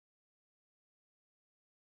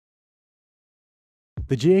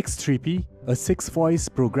The JX-3P, a 6-voice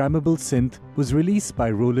programmable synth, was released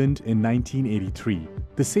by Roland in 1983,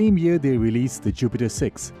 the same year they released the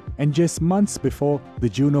Jupiter-6, and just months before the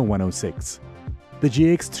Juno-106. The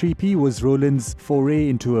JX-3P was Roland's foray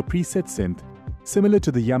into a preset synth, similar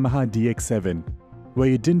to the Yamaha DX7, where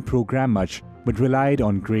you didn't program much but relied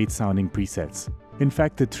on great-sounding presets. In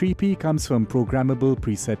fact, the 3P comes from programmable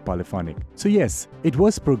preset polyphonic. So yes, it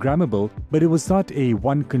was programmable, but it was not a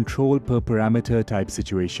one control per parameter type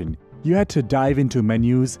situation. You had to dive into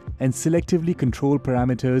menus and selectively control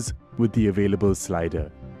parameters with the available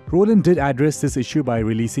slider. Roland did address this issue by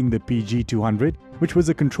releasing the PG200, which was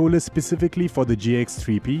a controller specifically for the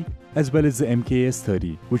JX-3P, as well as the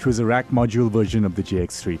MKS-30, which was a rack module version of the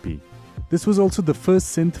JX-3P. This was also the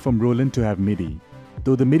first synth from Roland to have MIDI,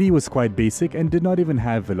 though the MIDI was quite basic and did not even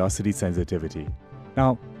have velocity sensitivity.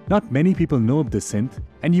 Now, not many people know of this synth,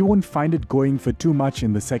 and you won't find it going for too much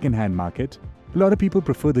in the second-hand market. A lot of people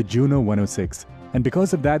prefer the Juno-106, and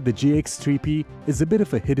because of that, the JX-3P is a bit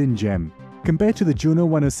of a hidden gem. Compared to the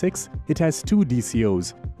Juno-106, it has 2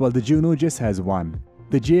 DCOs, while the Juno just has 1.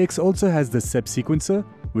 The JX also has the SEP sequencer,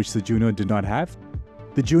 which the Juno did not have.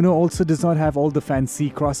 The Juno also does not have all the fancy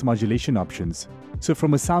cross-modulation options. So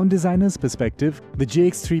from a sound designer's perspective, the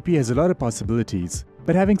JX-3P has a lot of possibilities.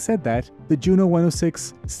 But having said that, the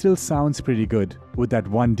Juno-106 still sounds pretty good with that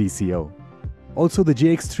 1 DCO. Also, the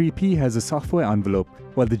JX-3P has a software envelope,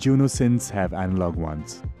 while the Juno synths have analog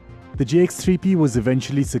ones. The JX-3P was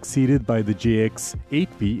eventually succeeded by the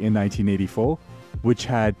JX-8P in 1984, which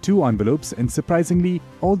had 2 envelopes, and surprisingly,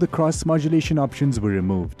 all the cross-modulation options were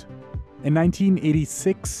removed. In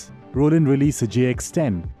 1986, Roland released a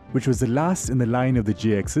JX-10, which was the last in the line of the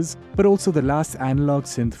JXs, but also the last analog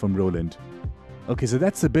synth from Roland. Okay, so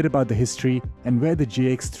that's a bit about the history and where the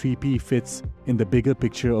JX-3P fits in the bigger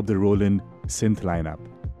picture of the Roland synth lineup.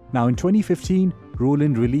 Now in 2015,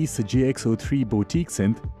 Roland released the JX-03 boutique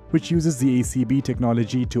synth, which uses the ACB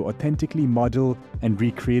technology to authentically model and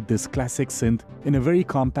recreate this classic synth in a very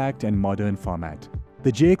compact and modern format.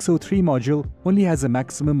 The JX-03 module only has a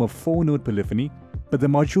maximum of 4-note polyphony, but the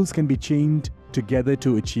modules can be chained together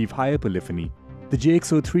to achieve higher polyphony. The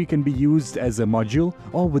JX-03 can be used as a module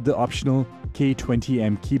or with the optional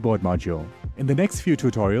K20M keyboard module. In the next few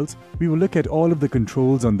tutorials, we will look at all of the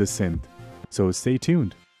controls on this synth, so stay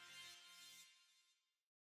tuned.